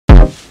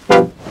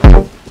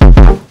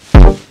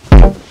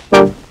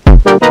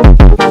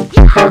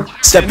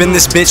Step in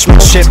this bitch, my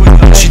shit.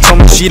 She told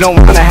me she don't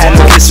wanna have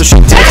no kiss, so she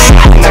did.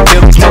 And I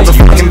kill these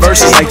motherfucking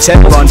verses like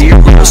Ted Bundy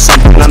or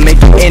something. I'm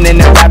making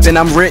internet rapping,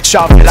 I'm rich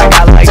off it. I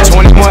got like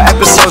 20 more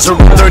episodes or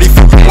 30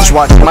 binge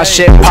watch. My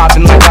shit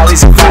popping like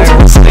Ali's and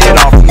fire. Staying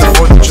off from the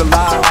 4th of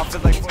July. Off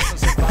it like 4th of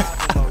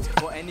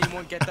July. Will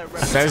anyone get that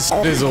reference?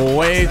 That is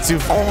way too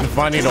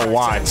funny to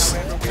watch.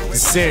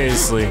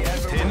 Seriously.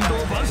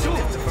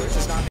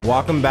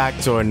 Welcome back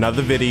to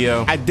another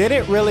video. I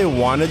didn't really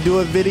want to do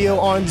a video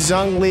on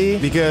Zhongli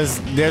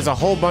because there's a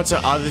whole bunch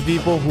of other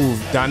people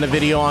who've done a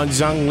video on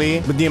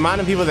Zhongli, but the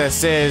amount of people that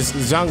says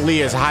Zhongli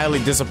is highly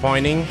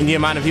disappointing and the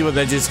amount of people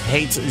that just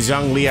hates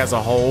Zhongli as a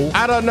whole,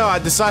 I don't know. I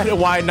decided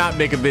why not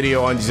make a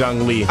video on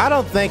Zhongli. I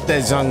don't think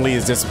that Zhongli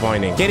is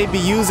disappointing. Can it be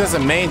used as a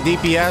main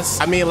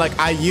DPS? I mean, like,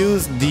 I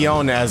used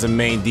Diona as a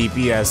main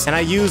DPS and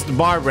I used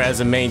Barbara as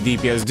a main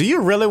DPS. Do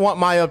you really want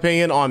my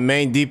opinion on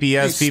main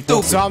DPS,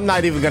 people? So I'm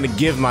not even gonna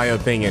give my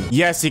opinion.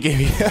 Yes, he can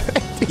be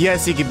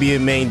yes, he can be a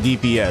main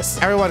DPS.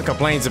 Everyone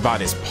complains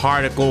about his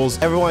particles.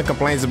 Everyone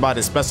complains about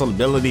his special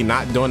ability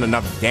not doing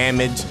enough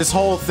damage. This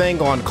whole thing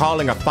on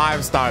calling a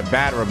 5-star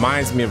bad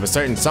reminds me of a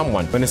certain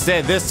someone, but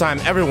instead this time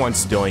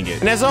everyone's doing it.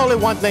 And there's only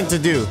one thing to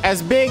do.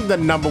 As being the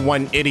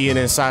 #1 idiot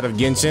inside of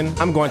Genshin,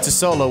 I'm going to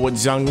solo with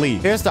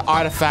Zhongli. Here's the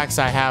artifacts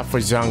I have for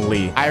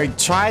Zhongli. I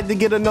tried to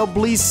get a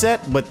Noblesse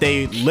set, but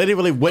they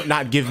literally would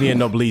not give me a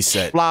Noblesse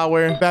set.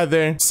 Flower,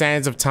 feather,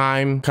 sands of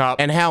time, cup,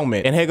 and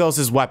helmet. And here goes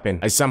his weapon.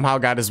 I somehow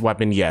got his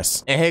weapon,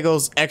 yes. And here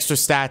goes extra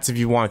stats if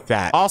you want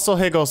that. Also,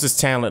 here goes his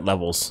talent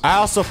levels. I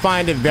also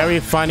find it very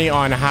funny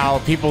on how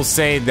people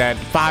say that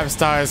 5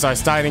 stars are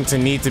starting to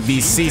need to be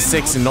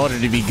C6 in order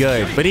to be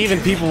good. But even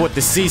people with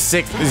the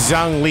C6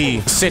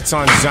 Zhongli sits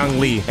on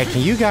Zhongli. Hey,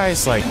 can you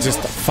guys like just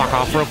fuck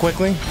off real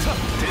quickly?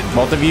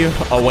 Both of you,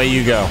 away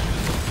you go.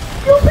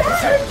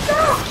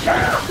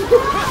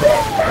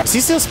 Is he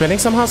still spinning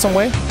somehow, some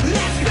way?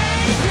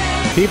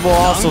 People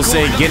also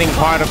say getting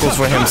particles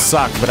for him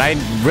suck, but I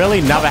really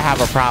never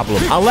have a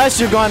problem. Unless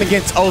you're going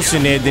against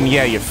Oceanid, then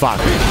yeah, you're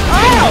fucked.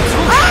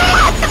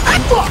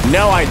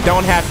 No, I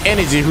don't have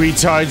energy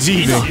recharge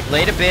either.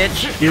 Later,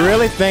 bitch. You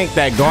really think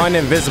that going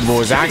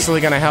invisible is actually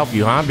gonna help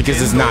you, huh?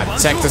 Because it's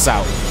not. Check this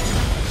out.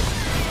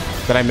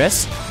 Did I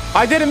miss?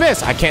 I didn't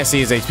miss. I can't see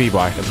his HP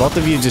bar. If both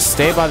of you just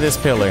stay by this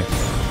pillar.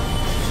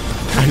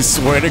 I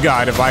swear to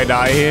God, if I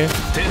die here.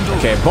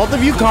 Okay, both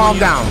of you calm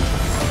down.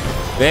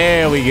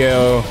 There we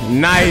go.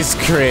 Nice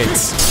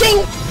crits.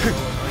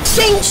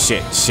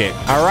 Shit.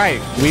 All right,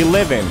 we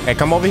living. Hey,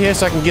 come over here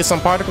so I can get some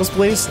particles,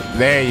 please.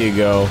 There you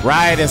go.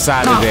 Right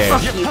inside of there.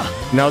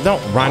 No,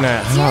 don't run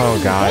it. Oh,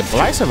 God.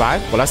 Will I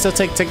survive? Will I still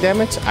take tick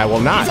damage? I will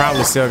not.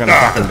 Probably still gonna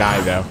fucking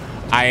die, though.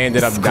 I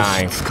ended up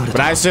dying.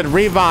 But I should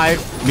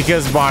revive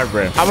because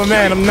Barbara. I'm a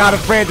man. I'm not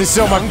afraid to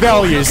show my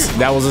failures.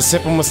 That was a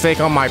simple mistake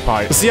on my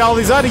part. See, all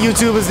these other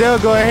YouTubers, they'll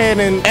go ahead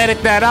and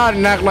edit that out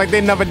and act like they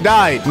never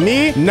died.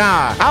 Me?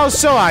 Nah. I'll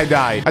show I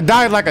died. I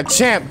died like a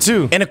champ,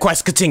 too. And the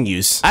quest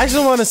continues. I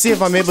actually want to see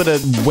if I'm able to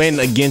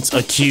win against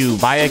a cube.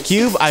 By a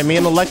cube, I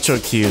mean electro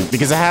cube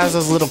because it has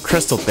those little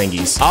crystal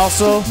thingies.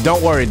 Also,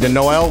 don't worry. The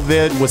Noel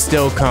vid will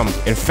still come.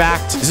 In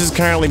fact, this is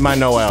currently my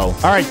Noel.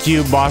 All right,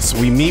 cube boss.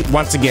 We meet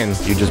once again.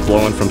 You just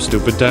blowing from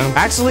Stupid Town?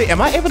 Actually,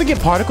 am I able to get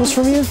particles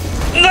from you?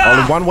 No!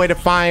 Only one way to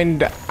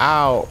find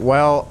out.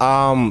 Well,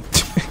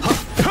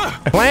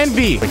 Plan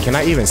B. Wait, can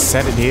I even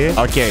set it here?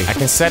 Okay, I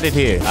can set it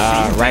here.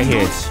 Right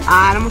here. Does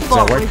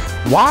that work?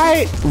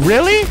 Why?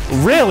 Really?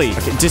 Really?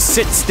 Okay, just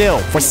sit still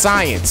for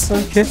science.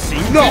 Okay.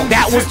 No,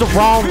 that was the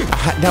wrong.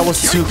 That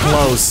was too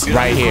close.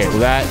 Right here. Will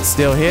that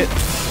still hit?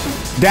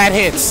 That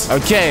hits.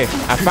 Okay,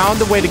 I found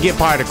a way to get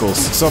particles.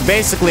 So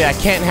basically, I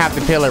can't have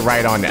the pillar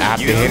right on it. I have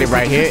to hit it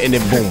right here and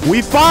then boom.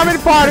 We farming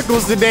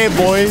particles today,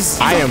 boys.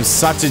 I am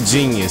such a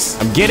genius.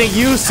 I'm getting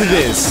used to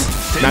this.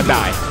 Now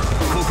die.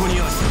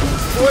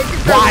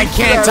 Why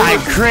can't I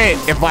crit?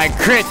 If I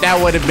crit,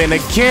 that would have been a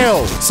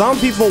kill. Some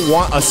people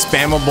want a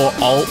spammable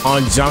ult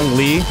on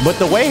Zhongli, but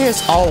the way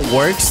his ult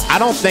works, I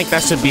don't think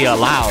that should be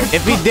allowed.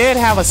 If he did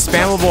have a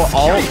spammable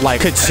ult,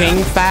 like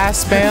ka-ching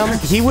fast spam,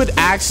 he would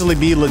actually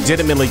be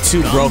legitimately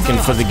too broken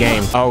for the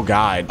game. Oh,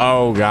 God.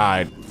 Oh,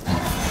 God.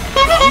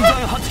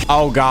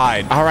 Oh,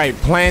 God. All right,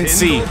 plan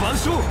C.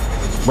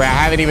 Wait, I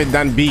haven't even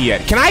done B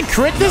yet. Can I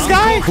crit this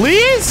guy?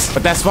 Please?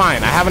 But that's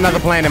fine. I have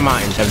another plan in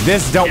mind. If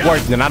this don't work,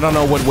 then I don't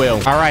know what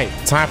will. All right,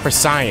 time for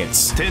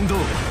science.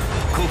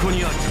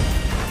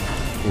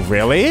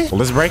 Really?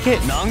 Let's break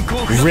it.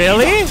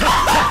 Really?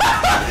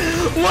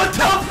 What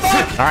the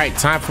fuck? All right,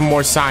 time for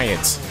more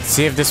science.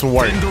 See if this will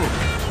work.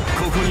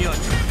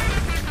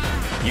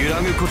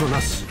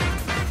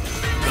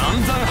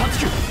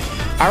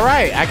 All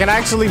right, I can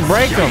actually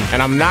break them. And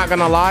I'm not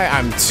gonna lie,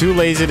 I'm too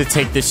lazy to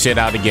take this shit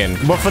out again.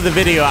 But for the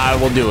video, I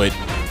will do it.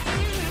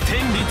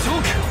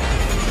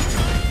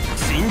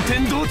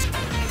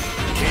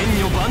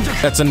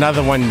 That's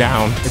another one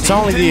down. It's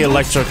only the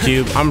Electro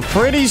Cube. I'm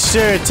pretty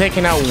sure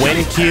taking out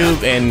Wind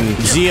Cube and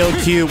Geo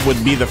Cube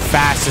would be the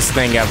fastest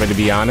thing ever, to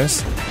be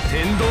honest.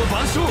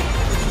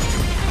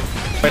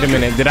 Wait a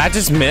minute. Did I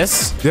just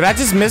miss? Did I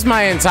just miss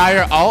my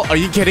entire ult? Are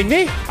you kidding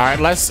me? All right,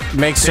 let's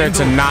make sure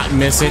to not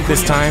miss it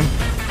this time.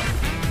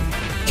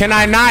 Can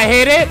I not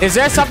hit it? Is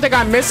there something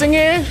I'm missing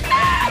here?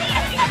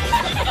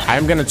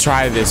 I'm gonna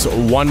try this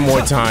one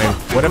more time.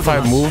 What if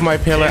I move my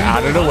pillar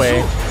out of the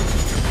way?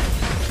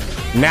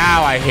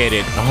 Now I hit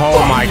it.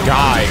 Oh my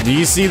god. Do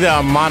you see the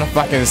amount of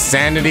fucking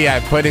sanity I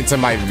put into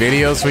my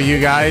videos for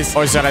you guys?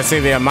 Or should I say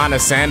the amount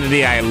of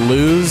sanity I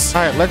lose?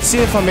 All right, let's see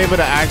if I'm able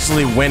to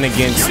actually win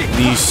against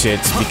these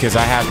shits because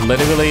I have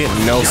literally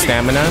no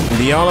stamina.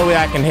 The only way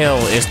I can heal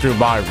is through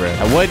Barbara.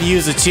 I would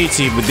use a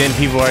Chi-Chi, but then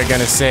people are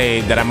gonna say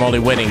that I'm only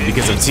winning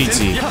because of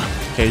Chi-Chi.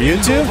 Okay, you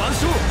two?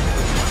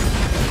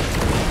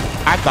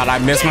 I thought I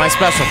missed my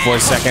special for a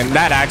second.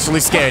 That actually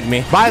scared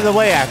me. By the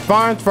way, I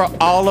farmed for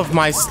all of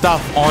my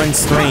stuff on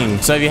stream.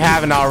 So if you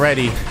haven't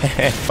already,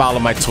 follow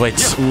my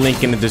Twitch.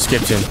 Link in the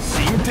description.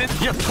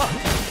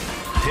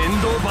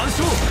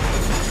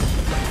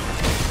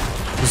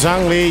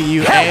 Zhongli,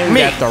 you aimed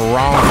at the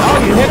wrong...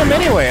 Oh, you hit him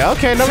anyway.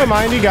 Okay, never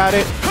mind. You got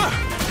it.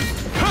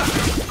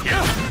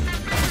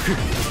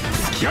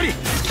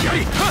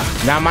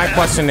 Now my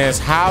question is,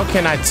 how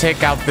can I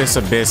take out this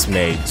Abyss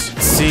Mage?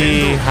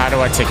 See, how do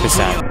I take this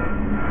out?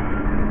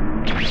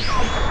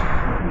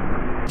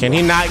 Can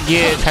he not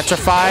get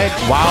petrified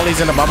while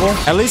he's in a bubble?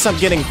 At least I'm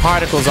getting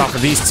particles off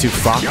of these two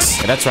fucks.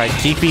 Yeah, that's right,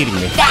 keep feeding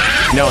me.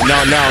 No,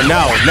 no, no,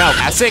 no, no.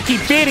 I said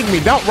keep feeding me,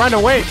 don't run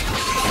away.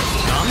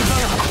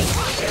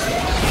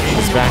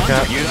 Let's back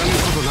up.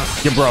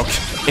 You're broke.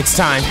 It's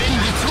time.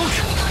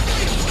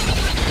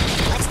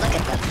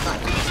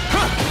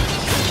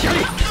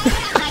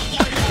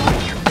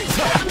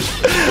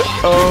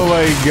 Oh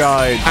my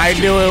god. I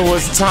knew it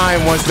was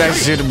time once that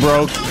shit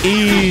broke.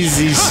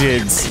 Easy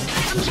shits.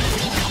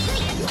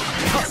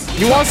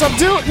 You want some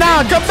too?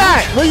 Nah, come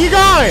back. Where you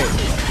going?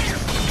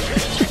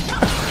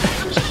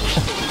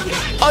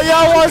 Oh,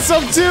 y'all want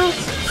some too?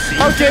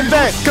 Okay,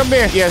 bet. Come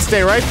here. Yeah,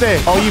 stay right there.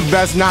 Oh, you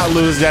best not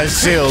lose that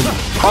shield.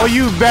 Oh,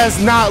 you best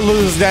not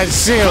lose that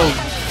shield.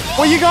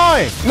 Where you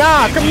going?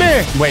 Nah, come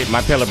here. Wait,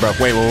 my pillar broke.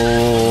 Wait, whoa,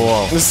 whoa,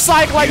 whoa. The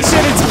psych like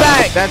shit, it's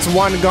back. That's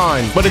one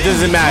gone, but it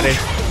doesn't matter.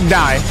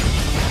 Die.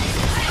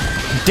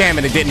 Damn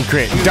it, it didn't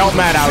crit. Don't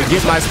matter, I'll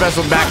get my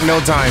special back in no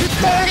time.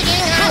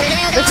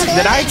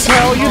 Did I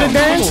tell you to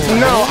dance?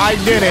 No, I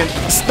didn't.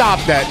 Stop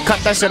that.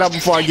 Cut that shit up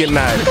before I get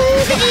mad.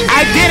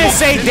 I didn't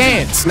say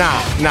dance. Nah,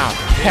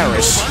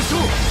 perish.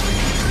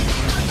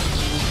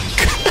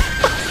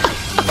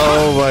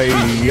 Oh my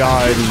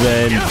god,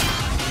 man.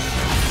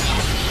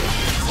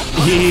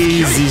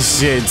 Easy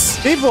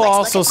shits. People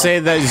also say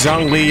that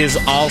Zhongli is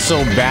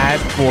also bad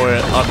for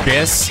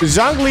Abyss.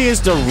 Zhongli is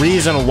the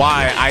reason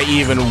why I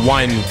even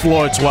won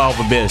floor 12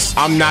 Abyss.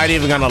 I'm not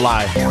even gonna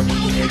lie.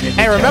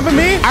 Hey, remember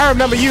me? I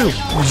remember you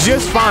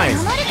just fine.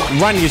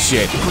 Run your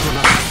shit.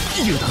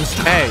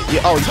 Hey,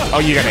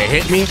 oh, you gonna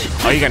hit me?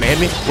 Are you gonna hit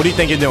me? What do you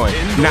think you're doing?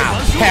 Nah,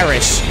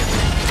 perish.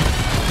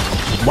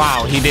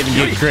 Wow, he didn't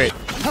get crit.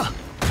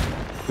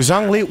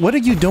 Zhongli, what are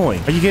you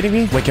doing? Are you kidding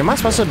me? Wait, can my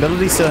special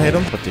ability still hit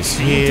him? Put this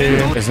here.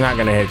 It's not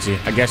gonna hit you.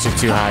 I guess you're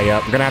too high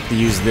up. I'm gonna have to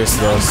use this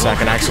though so I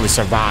can actually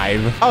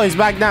survive. Oh, he's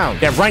back down.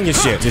 Yeah, run your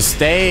shit. Just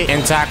stay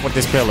intact with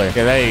this pillar.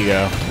 Yeah, there you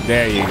go.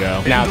 There you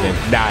go. Now then,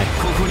 die.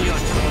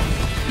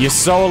 You're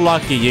so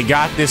lucky you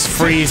got this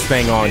freeze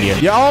thing on you.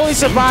 You're only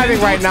surviving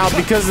right now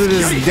because of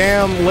this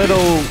damn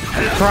little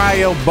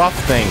cryo buff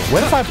thing.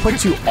 What if I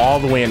put you all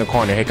the way in the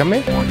corner? Hey, come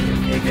in.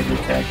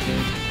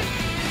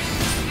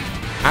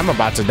 I'm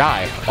about to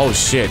die. Oh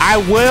shit. I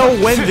will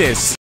win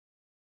this.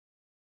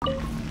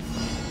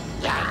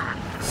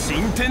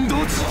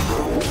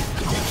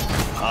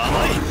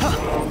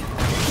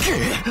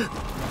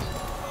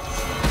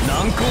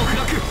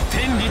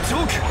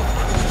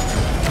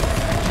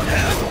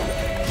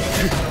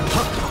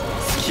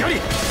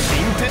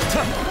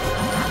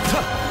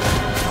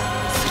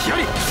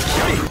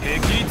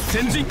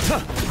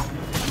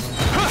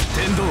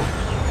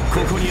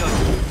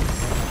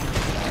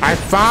 I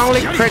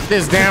finally crit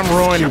this damn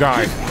ruin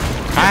guard.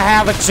 I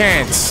have a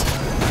chance.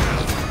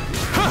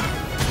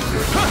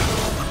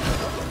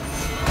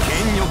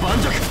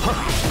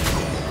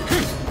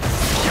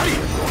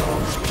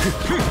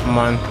 Come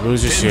on,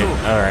 lose your shit.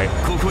 Alright.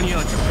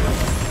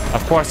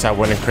 Of course I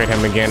wouldn't crit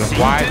him again.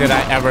 Why did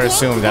I ever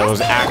assume that I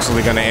was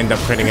actually gonna end up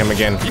critting him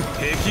again?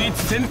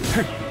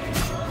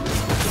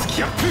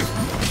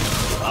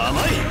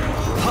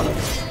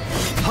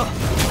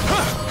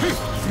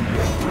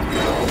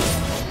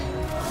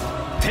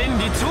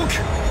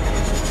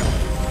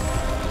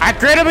 I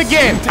crit him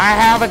again. I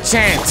have a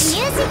chance.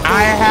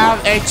 I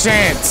have a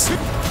chance.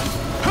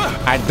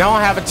 I don't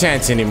have a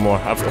chance anymore.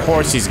 Of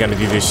course he's gonna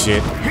do this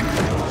shit.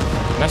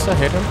 Can I still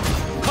hit him?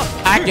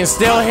 I can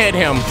still hit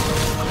him.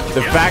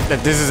 The fact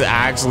that this is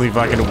actually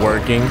fucking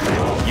working.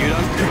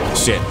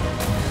 Shit.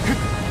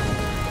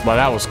 Well,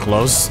 that was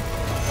close.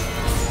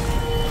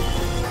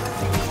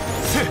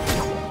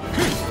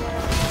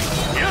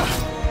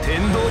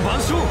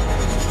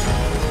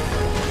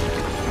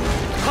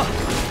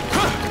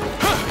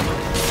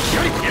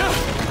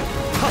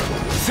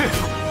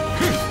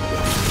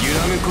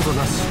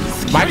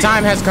 My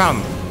time has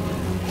come.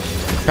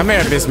 Come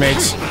here,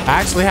 Bismage. I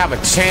actually have a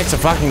chance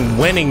of fucking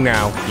winning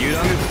now.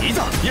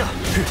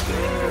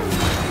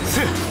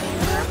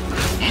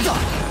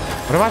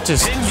 What if I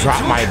just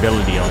drop my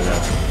ability on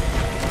them?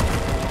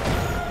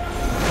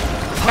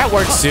 That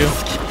works too.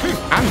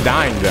 I'm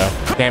dying though.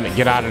 Damn it,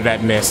 get out of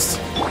that mist.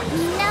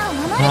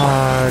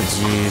 Oh,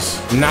 jeez.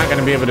 I'm not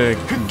gonna be able to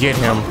get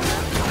him.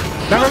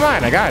 Never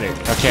mind, I got it.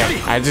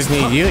 Okay, I just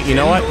need you. You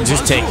know what?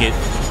 Just take it.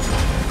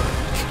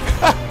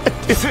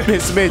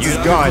 This bitch is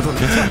gone.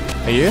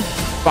 Are you?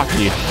 Fuck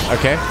you.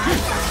 Okay.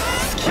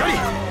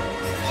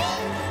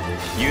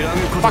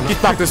 Fuck you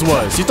thought this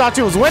was? You thought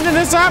you was winning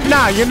this up?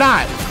 Nah, you're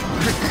not.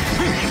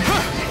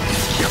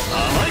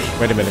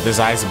 Wait a minute, this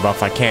ice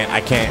buff. I can't.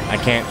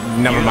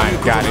 Never mind.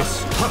 Got it.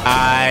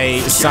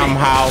 I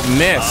somehow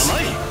miss.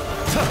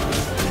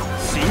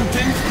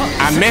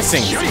 I'm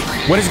missing.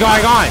 What is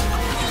going on?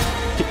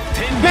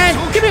 Man,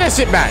 give me that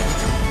shit back.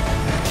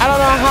 I don't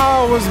know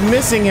how I was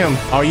missing him.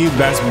 Oh, you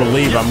best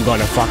believe I'm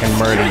gonna fucking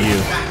murder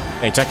you.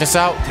 Hey, check this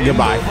out.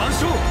 Goodbye.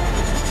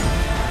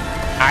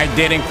 I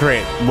didn't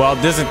crit. Well,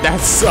 doesn't that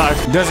suck?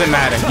 Doesn't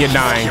matter. You're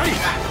dying.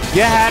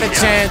 You had a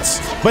chance,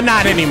 but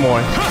not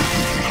anymore.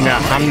 No,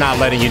 I'm not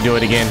letting you do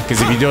it again.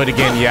 Because if you do it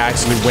again, you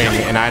actually win,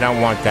 and I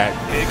don't want that.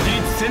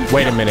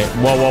 Wait a minute.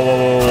 Whoa, whoa, whoa,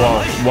 whoa,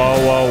 whoa, whoa,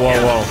 whoa,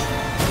 whoa, whoa.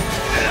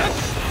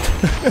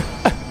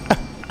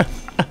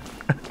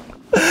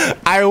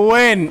 I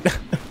win.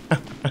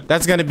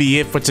 That's gonna be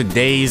it for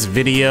today's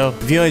video.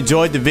 If you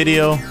enjoyed the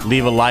video,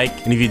 leave a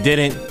like. And if you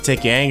didn't,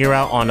 take your anger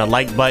out on the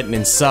like button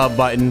and sub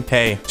button.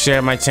 Hey,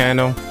 share my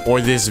channel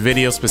or this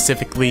video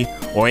specifically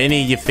or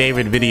any of your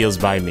favorite videos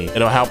by me.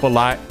 It'll help a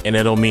lot and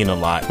it'll mean a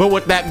lot. But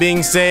with that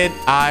being said,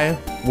 I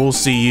will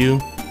see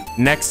you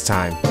next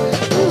time.